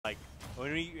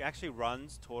when he actually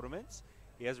runs tournaments,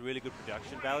 he has really good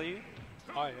production value.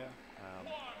 Oh, yeah.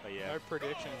 But yeah. No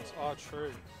predictions. Oh,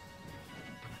 true.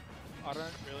 I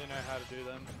don't really know how to do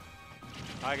them.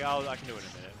 I can do it in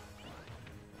a minute.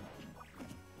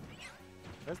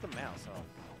 Where's the mouse? Oh.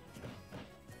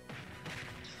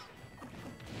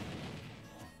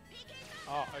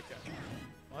 Oh, okay.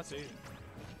 Well, that's easy.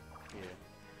 Yeah.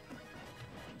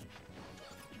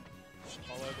 Just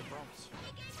follow the prompts.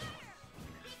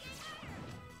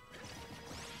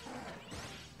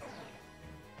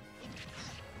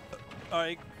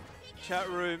 Alright, chat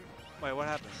room. Wait, what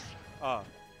happened? Oh.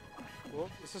 Whoop,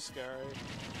 this is scary.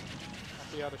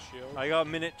 I'll be out of shield. I got a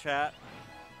minute, chat.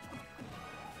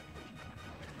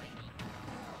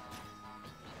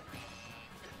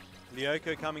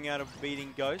 Lyoko coming out of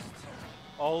beating Ghost.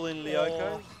 All in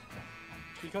Lyoko. Oh.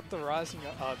 He got the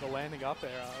the landing up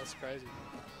air. That's crazy.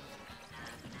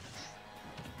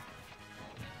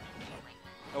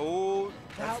 Oh,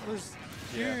 That was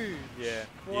huge. Yeah.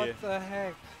 What the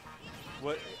heck?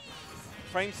 What?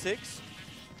 Frame 6?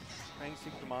 Frame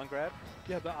 6 command grab?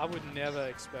 Yeah, but I would never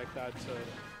expect that to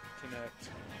connect.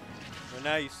 Well,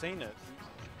 now you've seen it.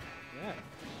 Yeah.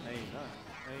 Now you know.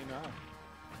 Now you know.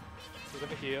 Bit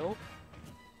of a heal.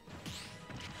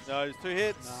 No, it's 2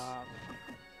 hits. Nah.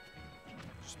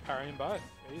 Just parrying both.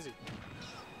 Easy.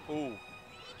 Ooh.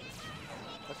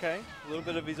 Okay, a little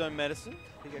bit of his own medicine.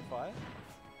 PK fire.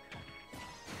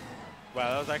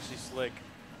 Wow, that was actually slick.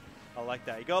 I like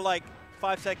that. You got like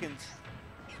 5 seconds.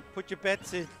 Put your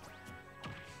bets in.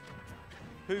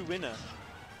 Who winner?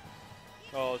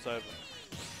 Oh, it's over.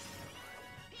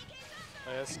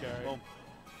 Oh, that's scary. Boom.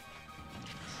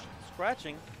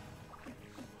 Scratching.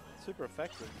 Super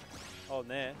effective. Oh,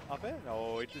 there. Up air?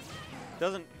 No, it just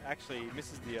doesn't actually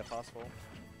misses the fast fall.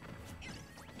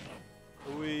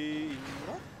 We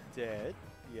not dead.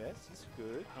 Yes, he's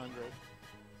good. 100.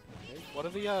 Okay. What are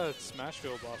the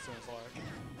Smashville blasters like?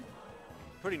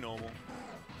 Pretty normal.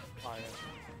 Oh,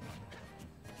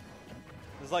 yeah.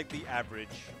 It's like the average.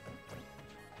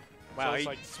 Wow, Wow, so it's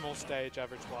like small stage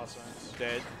average blast zones.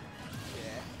 Dead.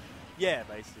 Yeah. Yeah,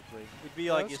 basically. It'd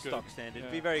be like your stock standard. Yeah.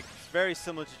 It'd be very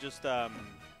similar to just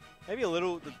maybe a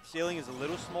little. The ceiling is a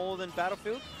little smaller than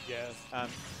Battlefield. Yeah.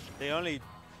 They only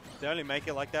make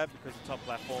it like that because the top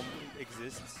platform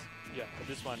exists. Yeah. But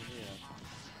this one,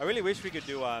 I really wish we could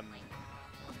do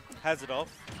Hazard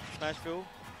Off Smashville.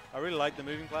 I really like the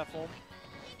moving platform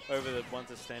over the ones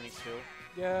that's standing still.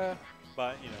 Yeah.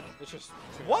 But It's just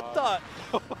too what hard.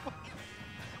 the?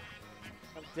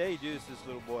 How dare you do this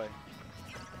little boy?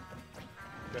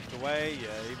 Drift away.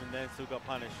 Yeah. Even then, still got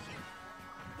punished.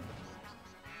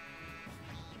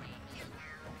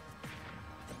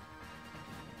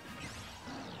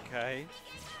 Okay.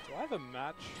 Do I have a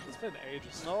match? It's been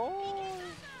ages. No.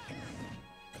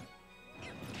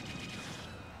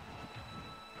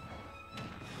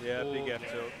 Yeah, Ooh, big F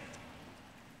yeah. tilt.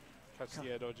 Catch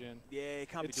the air dodge in. Yeah, you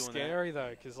can't It's be doing scary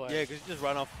though, because like... that. Yeah, because you just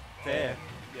run off fair.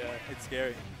 Yeah. It's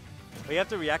scary. But you have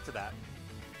to react to that.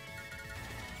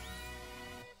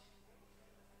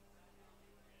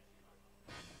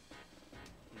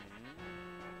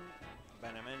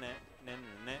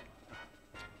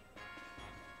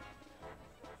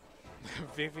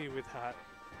 Vivi with hat.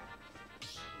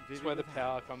 That's where the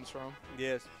power comes from.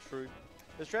 Yes, true.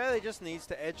 Australia just needs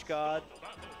to edge guard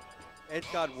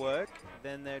work,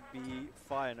 then there'd be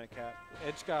fire, no cap.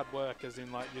 Edge guard work as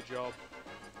in like your job.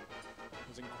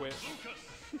 As in quit.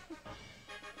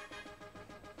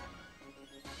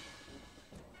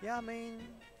 Yeah, I mean...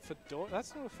 Fedora?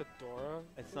 That's not a fedora.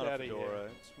 It's not a fedora.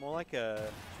 It's more like a...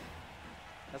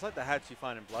 That's like the hats you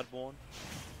find in Bloodborne.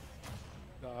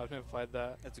 No, I've never played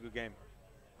that. That's a good game.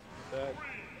 That.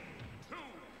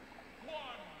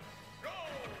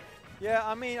 Yeah,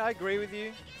 I mean, I agree with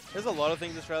you. There's a lot of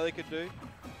things Australia could do.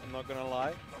 I'm not going to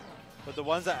lie. But the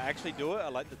ones that actually do it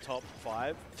are like the top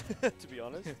 5, to be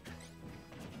honest. And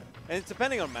it's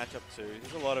depending on matchup too.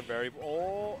 There's a lot of variable.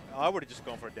 Oh, I would have just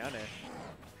gone for a down air.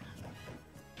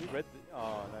 He read the...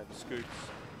 Oh, no, the scoops.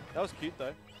 That was cute,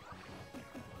 though.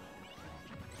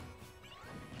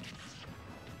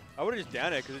 I would have just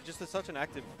down air because it's just such an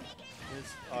active...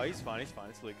 Oh, he's fine. He's fine.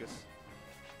 It's Lucas.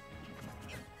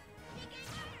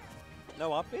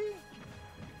 No up B?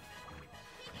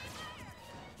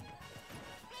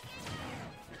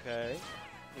 Okay.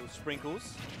 Little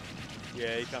sprinkles.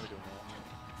 Yeah, he can't be doing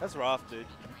that. That's rough, dude.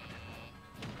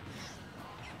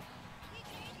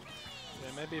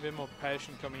 Yeah, maybe a bit more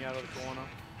patient coming out of the corner.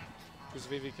 Because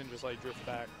Vivi can just like drift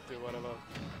back, do whatever.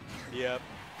 Yep.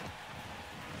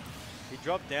 He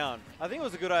dropped down. I think it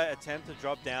was a good attempt to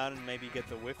drop down and maybe get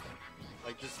the whiff.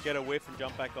 Like just get a whiff and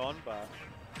jump back on, but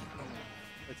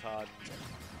It's hard.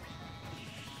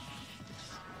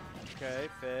 Okay,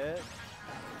 fair.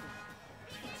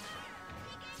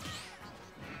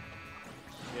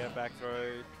 Yeah, back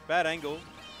throw. Bad angle.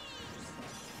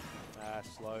 Ah,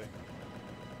 slow.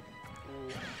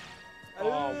 Ooh.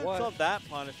 Oh, what? it's not that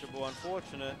punishable,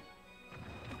 unfortunate.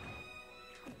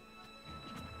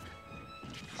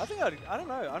 I think I don't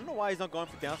know. I don't know why he's not going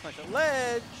for down smash.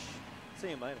 Ledge! See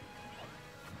him later.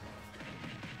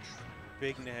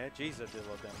 Big nair. Jeez, that did a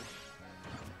lot of damage.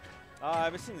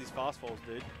 I've been seeing these fast falls,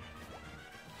 dude.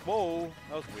 Whoa,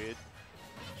 that was weird.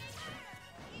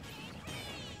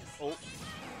 Oh.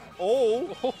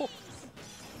 Oh!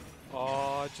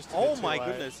 Oh, just a bit Oh too my late.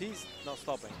 goodness, he's not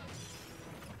stopping.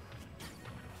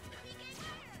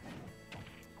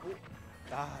 Ooh.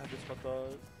 Ah, I just got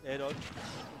the air dodge.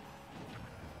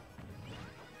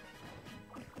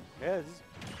 Yeah, this is,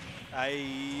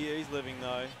 he's living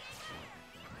though.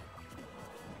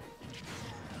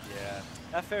 Yeah,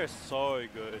 that fair is so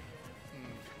good.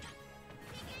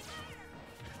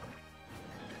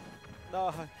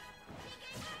 No.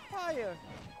 Fire.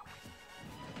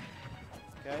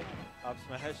 Okay, up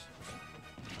smash.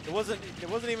 It wasn't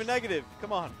even negative.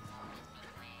 Come on.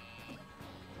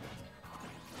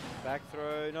 Back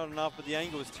throw, not enough, but the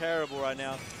angle is terrible right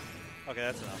now. Okay,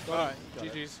 that's enough. All right, got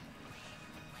it. GG's.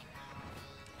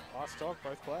 Last stock,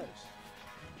 both players.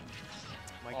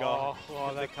 My God,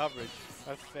 oh, that coverage.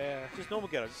 That's fair. Just normal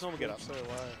get up. Just normal get up. So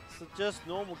low. So just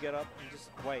normal get up and just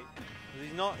wait.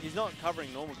 He's not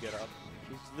covering normal get up.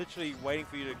 He's literally waiting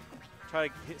for you to try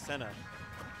to hit center.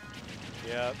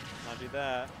 Yep, can't do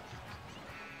that.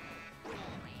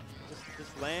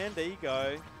 Just land. There you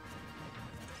go.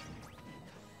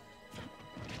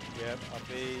 Yep, up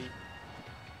B.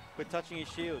 Quit touching his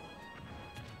shield.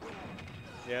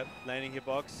 Yep, landing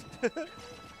hitbox.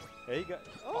 There you go.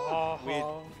 Oh, weird.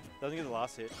 Doesn't get the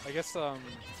last hit. I guess landed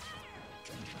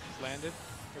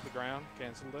hit the ground,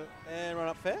 cancelled it. And run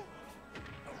up fair.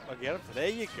 Oh, get up. There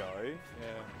you go.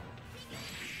 Yeah.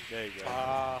 There you go.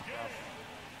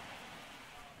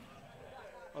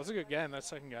 That was a good game, that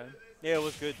second game. Yeah, it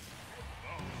was good.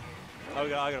 I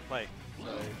gotta play.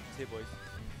 So, see you boys.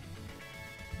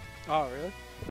 Oh, really?